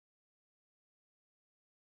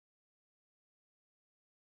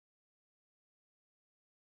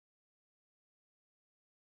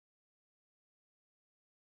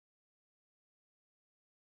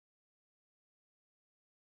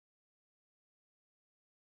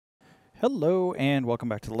Hello and welcome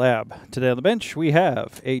back to the lab. Today on the bench we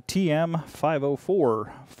have a TM504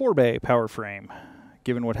 4-bay power frame.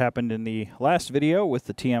 Given what happened in the last video with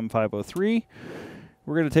the TM503,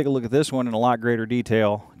 we're going to take a look at this one in a lot greater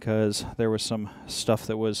detail because there was some stuff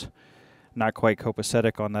that was not quite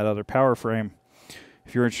copacetic on that other power frame.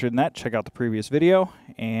 If you're interested in that, check out the previous video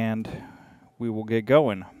and we will get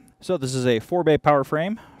going. So this is a 4-bay power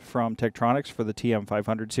frame from Tektronix for the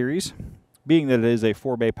TM500 series. Being that it is a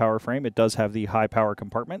 4-bay power frame, it does have the high power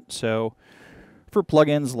compartment, so for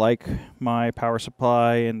plugins like my power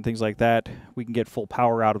supply and things like that, we can get full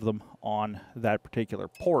power out of them on that particular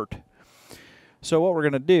port. So what we're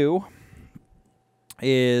going to do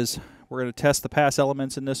is we're going to test the pass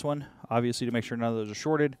elements in this one, obviously to make sure none of those are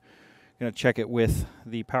shorted. Going to check it with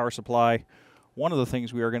the power supply. One of the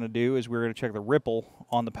things we are going to do is we're going to check the ripple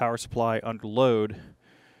on the power supply under load,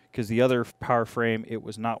 because the other power frame, it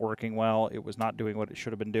was not working well, it was not doing what it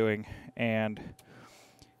should have been doing, and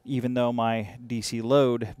even though my DC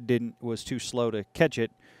load was too slow to catch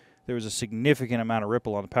it, there was a significant amount of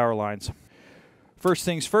ripple on the power lines. First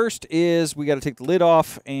things first is we got to take the lid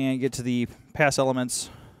off and get to the pass elements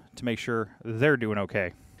to make sure they're doing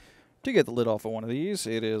okay. To get the lid off of one of these,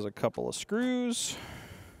 it is a couple of screws.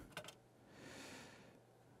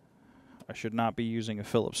 I should not be using a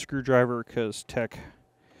Phillips screwdriver because Tech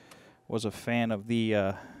was a fan of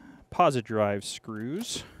the Posidrive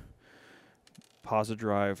screws.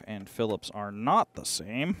 Posidrive and Phillips are not the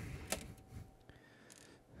same,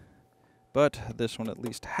 but this one at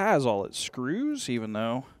least has all its screws, even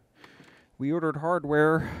though we ordered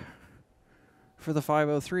hardware for the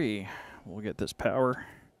 503. We'll get this power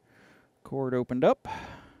cord opened up.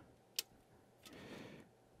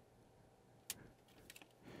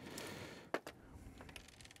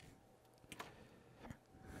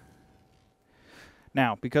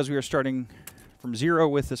 Now, because we are starting from zero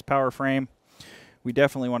with this power frame, we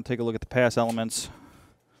definitely want to take a look at the pass elements.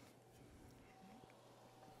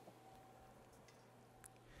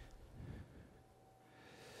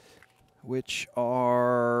 Which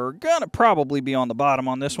are going to probably be on the bottom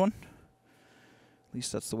on this one. At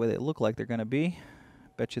least that's the way they look like they're going to be.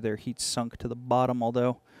 Bet you their heat's sunk to the bottom,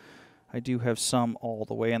 although I do have some all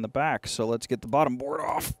the way in the back. So let's get the bottom board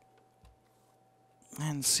off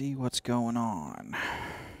and see what's going on.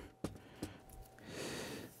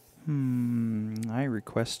 I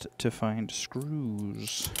request to find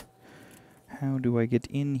screws. How do I get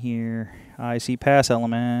in here? I see pass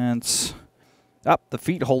elements. The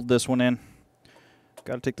feet hold this one in.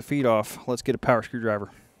 Got to take the feet off. Let's get a power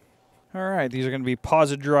screwdriver. Alright, these are going to be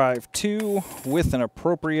Posidrive 2 with an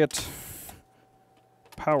appropriate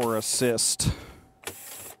power assist.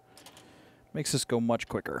 Makes this go much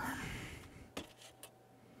quicker.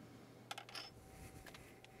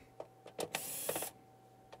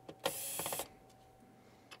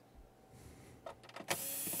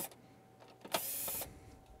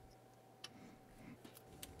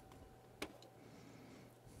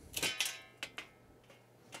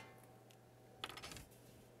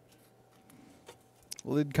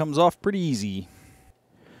 Lid comes off pretty easy.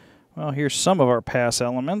 Well, here's some of our pass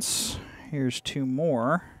elements. Here's two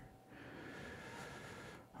more.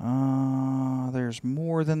 There's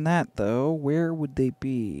more than that, though. Where would they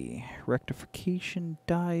be? Rectification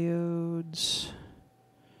diodes.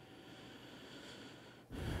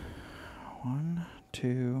 1,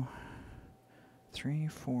 2, 3,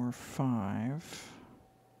 4, 5.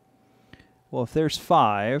 Well, if there's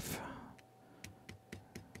 5,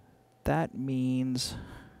 that means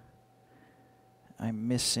I'm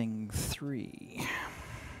missing 3.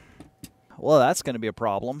 Well, that's going to be a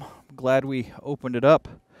problem. I'm glad we opened it up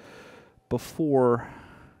before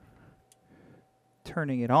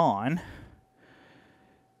turning it on.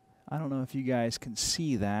 I don't know if you guys can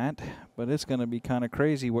see that, but it's going to be kind of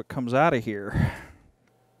crazy what comes out of here.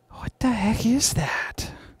 What the heck is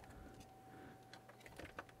that?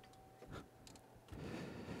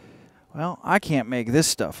 Well, I can't make this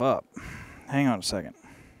stuff up. Hang on a second.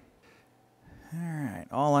 Alright,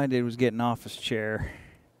 all I did was get an office chair.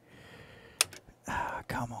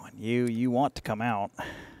 Come on, you want to come out.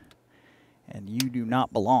 And you do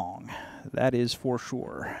not belong. That is for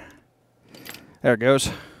sure. There it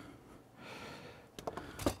goes.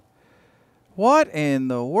 What in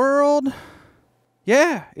the world?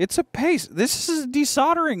 Yeah, it's a paste. This is a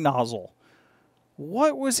desoldering nozzle.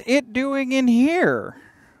 What was it doing in here?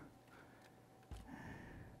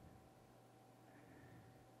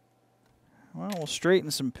 Well, we'll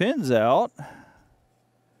straighten some pins out.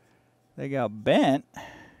 They got bent.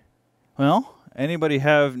 Well, anybody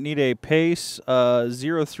need a pace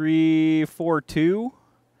 0342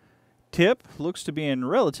 tip looks to be in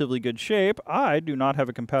relatively good shape. I do not have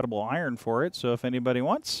a compatible iron for it, so if anybody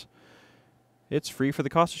wants, it's free for the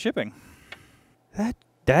cost of shipping.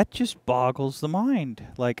 That just boggles the mind.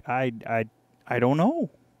 Like, I don't know.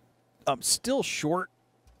 I'm still short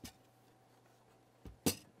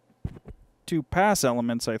 2 pass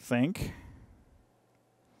elements, I think.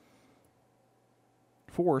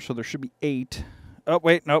 4, so there should be 8. Oh,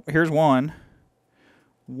 wait, nope, here's 1.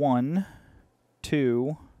 1,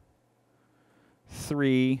 2,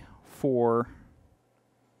 3, 4,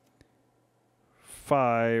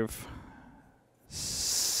 5,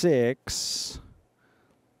 6.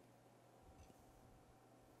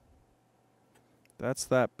 That's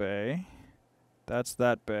that bay. That's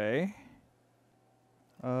that bay.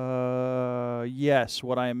 Yes,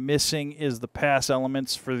 what I am missing is the pass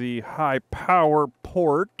elements for the high power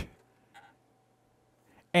port.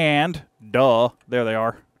 And, duh, there they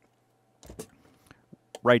are.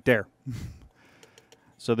 Right there.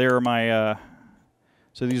 So there are my,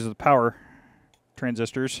 so these are the power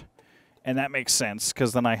transistors. And that makes sense,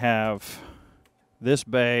 because then I have this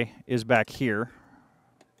bay is back here.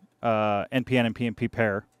 NPN and PNP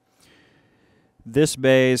pair. This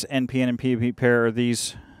bay's NPN and PNP pair are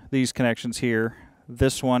these connections here.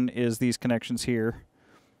 This one is these connections here.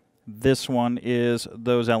 This one is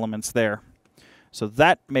those elements there. So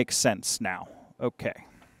that makes sense now. Okay.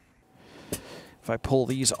 If I pull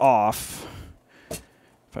these off,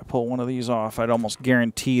 if I pull one of these off, I'd almost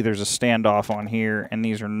guarantee there's a standoff on here, and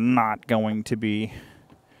these are not going to be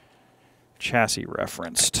chassis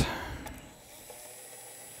referenced.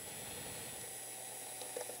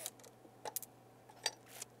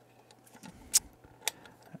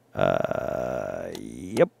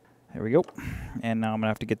 Yep. There we go. And now I'm going to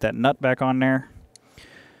have to get that nut back on there.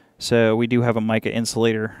 So we do have a mica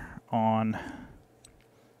insulator on.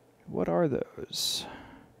 What are those?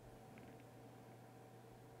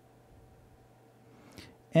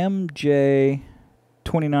 MJ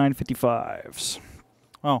 2955s.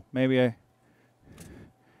 Oh, maybe I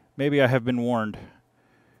have been warned.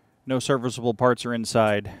 No serviceable parts are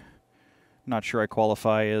inside. Not sure I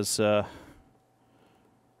qualify as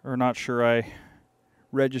or not sure I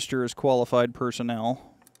register as qualified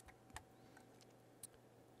personnel.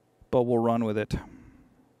 But we'll run with it.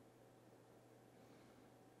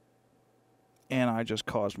 And I just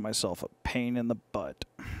caused myself a pain in the butt.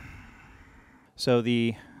 So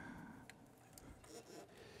the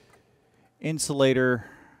insulator,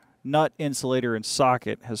 nut, insulator, and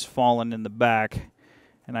socket has fallen in the back.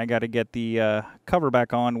 And I got to get the cover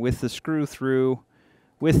back on with the screw through,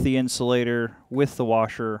 with the insulator, with the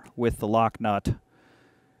washer, with the lock nut,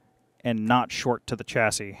 and not short to the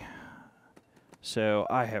chassis. So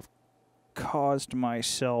I have caused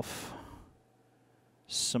myself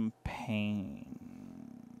some pain.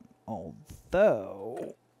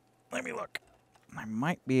 Although, let me look. I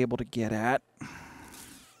might be able to get at.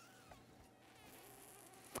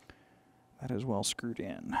 That is well screwed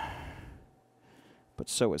in. But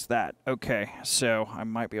so is that. Okay, so I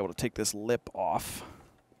might be able to take this lip off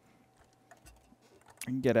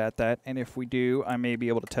and get at that. And if we do, I may be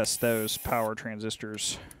able to test those power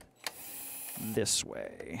transistors this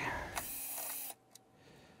way.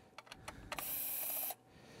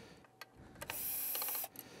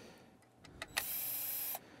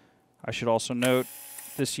 I should also note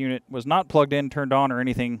this unit was not plugged in, turned on, or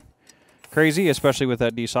anything crazy, especially with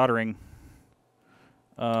that desoldering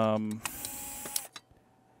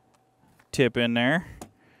tip in there.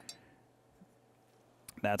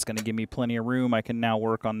 That's going to give me plenty of room. I can now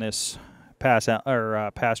work on this pass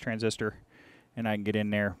transistor, and I can get in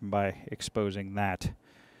there by exposing that.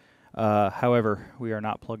 However, we are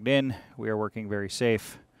not plugged in. We are working very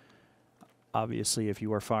safe. Obviously, if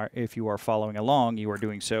you are following along, you are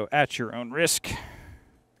doing so at your own risk.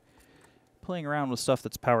 Playing around with stuff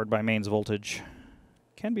that's powered by mains voltage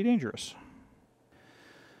can be dangerous.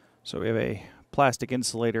 So we have a plastic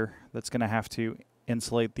insulator that's going to have to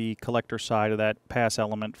insulate the collector side of that pass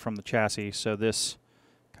element from the chassis. So this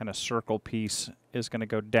kind of circle piece is going to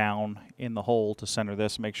go down in the hole to center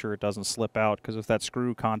this, make sure it doesn't slip out, because if that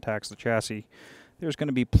screw contacts the chassis, there's going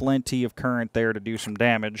to be plenty of current there to do some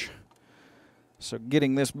damage. So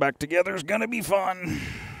getting this back together is going to be fun.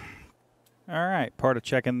 All right, part of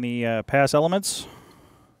checking the pass elements.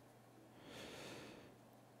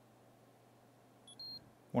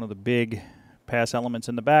 One of the big pass elements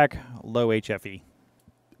in the back, low HFE.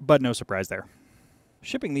 But no surprise there.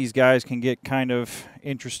 Shipping these guys can get kind of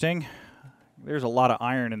interesting. There's a lot of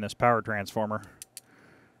iron in this power transformer.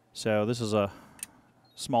 So this is a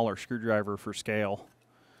smaller screwdriver for scale.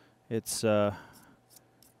 It's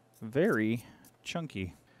very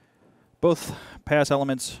chunky. Both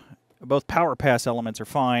power pass elements are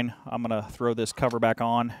fine. I'm going to throw this cover back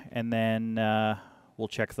on, and then we'll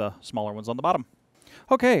check the smaller ones on the bottom.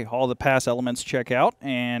 Okay, all the pass elements check out,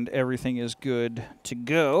 and everything is good to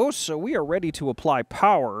go. So we are ready to apply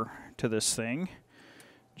power to this thing.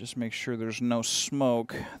 Just make sure there's no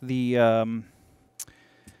smoke.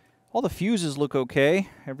 All the fuses look okay.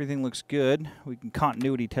 Everything looks good. We can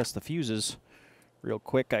continuity test the fuses real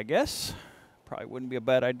quick, I guess. Probably wouldn't be a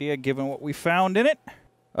bad idea given what we found in it.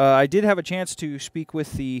 I did have a chance to speak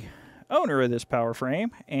with the owner of this power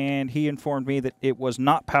frame, and he informed me that it was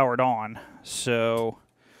not powered on. So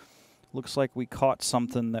looks like we caught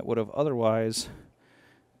something that would have otherwise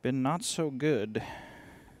been not so good.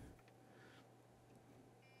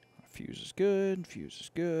 Fuse is good, fuse is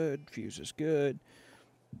good, fuse is good,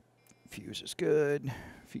 fuse is good,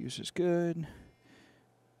 fuse is good.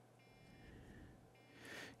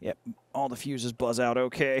 Yep, all the fuses buzz out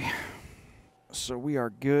okay. So we are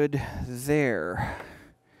good there.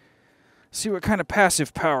 See what kind of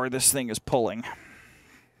passive power this thing is pulling.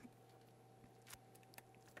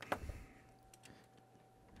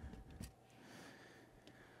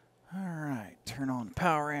 All right, turn on the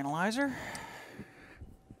power analyzer.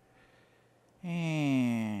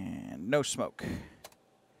 And no smoke.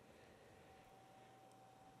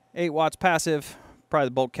 8 watts passive. Probably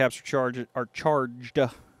the bulk caps are charged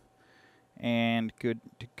and good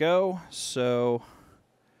to go. So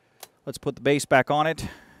let's put the base back on it,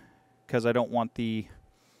 because I don't want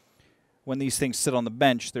when these things sit on the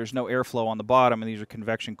bench, there's no airflow on the bottom, and these are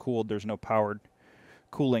convection cooled. There's no powered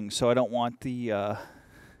cooling, so I don't want the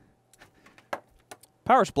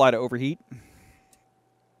power supply to overheat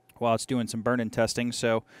while it's doing some burn-in testing.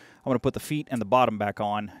 So I'm going to put the feet and the bottom back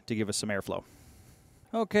on to give us some airflow.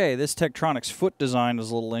 Okay, this Tektronix foot design is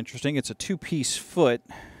a little interesting. It's a 2-piece foot.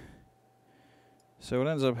 So what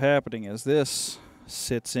ends up happening is this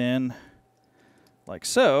sits in like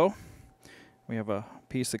so. We have a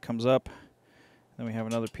piece that comes up, then we have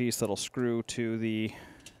another piece that'll screw to the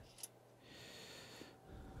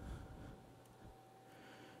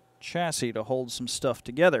chassis to hold some stuff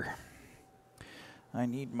together. I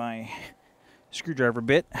need my screwdriver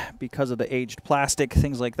bit because of the aged plastic,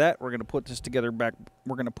 things like that. We're going to put this together back.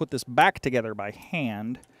 We're going to put this back together by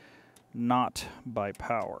hand, not by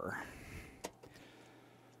power.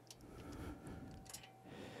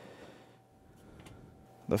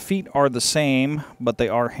 The feet are the same, but they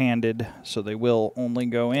are handed, so they will only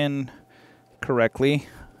go in correctly,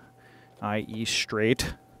 i.e.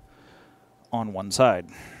 straight, on one side.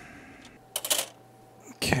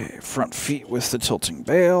 Okay, front feet with the tilting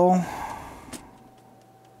bail.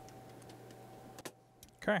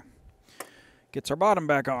 Okay, gets our bottom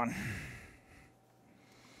back on.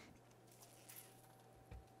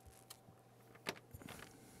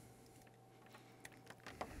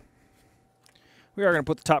 We are going to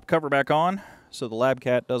put the top cover back on so the lab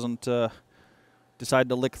cat doesn't decide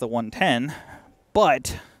to lick the 110,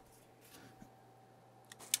 but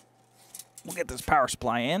we'll get this power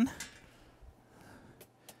supply in.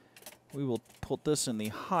 We will put this in the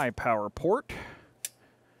high power port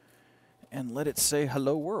and let it say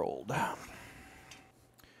hello world.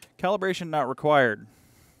 Calibration not required.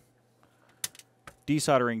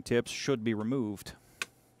 Desoldering tips should be removed.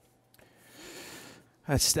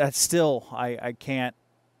 That's still, I can't,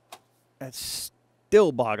 that's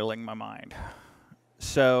still boggling my mind.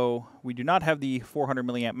 So we do not have the 400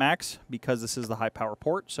 milliamp max because this is the high power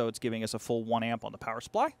port, so it's giving us a full 1 amp on the power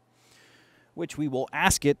supply, which we will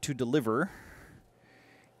ask it to deliver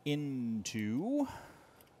into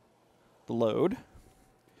the load.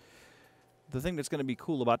 The thing that's going to be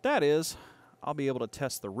cool about that is I'll be able to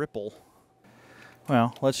test the ripple.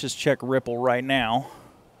 Well, let's just check ripple right now.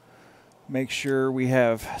 Make sure we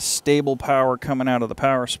have stable power coming out of the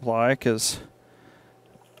power supply, because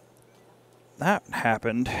that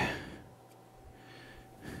happened.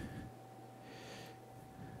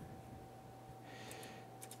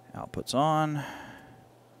 Outputs on.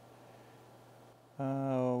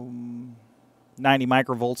 90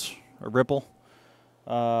 microvolts, a ripple.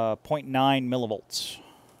 0.9 millivolts.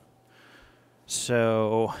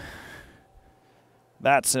 So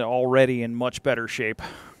that's already in much better shape.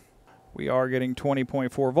 We are getting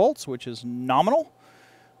 20.4 volts, which is nominal.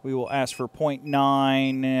 We will ask for 0.900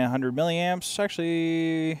 milliamps.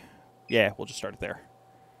 Actually, yeah, we'll just start it there.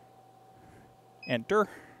 Enter.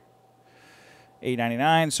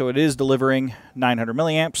 899, so it is delivering 900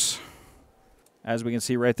 milliamps. As we can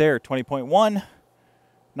see right there, 20.1,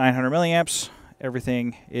 900 milliamps.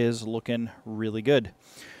 Everything is looking really good.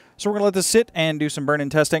 So we're going to let this sit and do some burn-in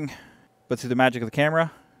testing. But through the magic of the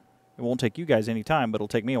camera, it won't take you guys any time, but it'll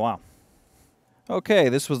take me a while. Okay,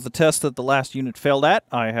 this was the test that the last unit failed at.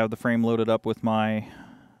 I have the frame loaded up with my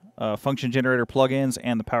function generator plugins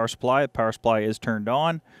and the power supply. The power supply is turned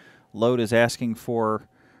on. Load is asking for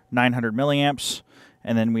 900 milliamps,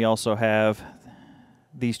 and then we also have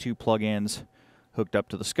these two plugins hooked up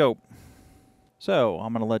to the scope. So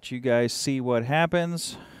I'm going to let you guys see what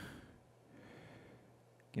happens.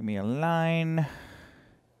 Give me a line.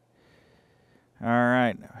 All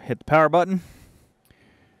right, hit the power button,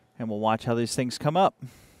 and we'll watch how these things come up.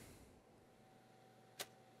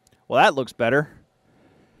 Well, that looks better.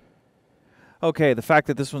 Okay, the fact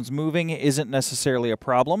that this one's moving isn't necessarily a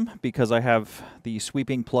problem because I have the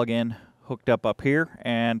sweeping plug-in hooked up here,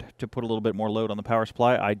 and to put a little bit more load on the power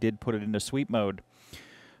supply, I did put it into sweep mode.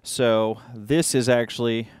 So this is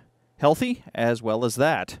actually healthy as well as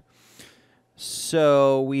that.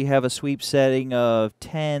 So we have a sweep setting of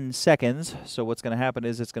 10 seconds. So what's going to happen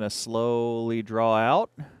is it's going to slowly draw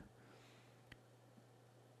out,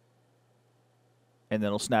 and then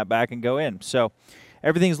it'll snap back and go in. So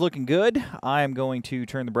everything's looking good. I am going to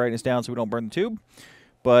turn the brightness down so we don't burn the tube,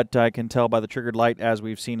 but I can tell by the triggered light, as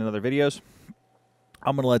we've seen in other videos.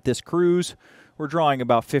 I'm going to let this cruise. We're drawing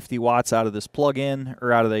about 50 watts out of this plug-in,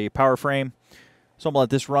 or out of the power frame. So I'm going to let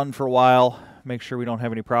this run for a while, make sure we don't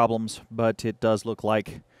have any problems, but it does look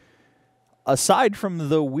like, aside from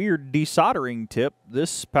the weird desoldering tip,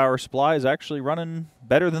 this power supply is actually running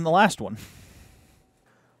better than the last one.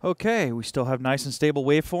 Okay, we still have nice and stable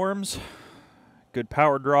waveforms, good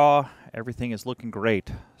power draw, everything is looking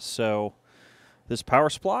great. So this power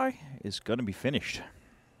supply is going to be finished.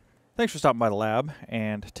 Thanks for stopping by the lab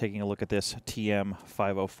and taking a look at this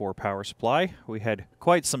TM504 power supply. We had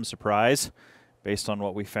quite some surprise based on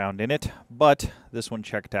what we found in it, but this one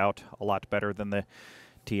checked out a lot better than the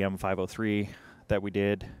TM503 that we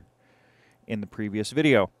did in the previous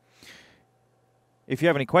video. If you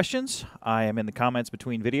have any questions, I am in the comments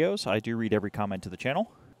between videos. I do read every comment to the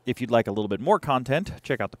channel. If you'd like a little bit more content,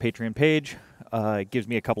 check out the Patreon page. It gives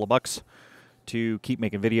me a couple of bucks to keep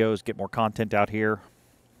making videos, get more content out here,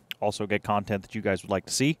 also get content that you guys would like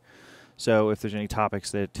to see. So if there's any topics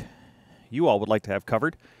that you all would like to have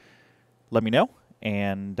covered, let me know,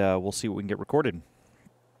 and we'll see what we can get recorded.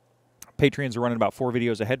 Patreons are running about 4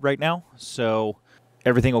 videos ahead right now, so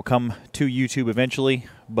everything will come to YouTube eventually,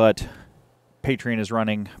 but Patreon is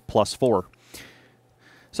running +4.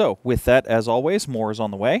 So with that, as always, more is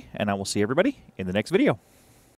on the way, and I will see everybody in the next video.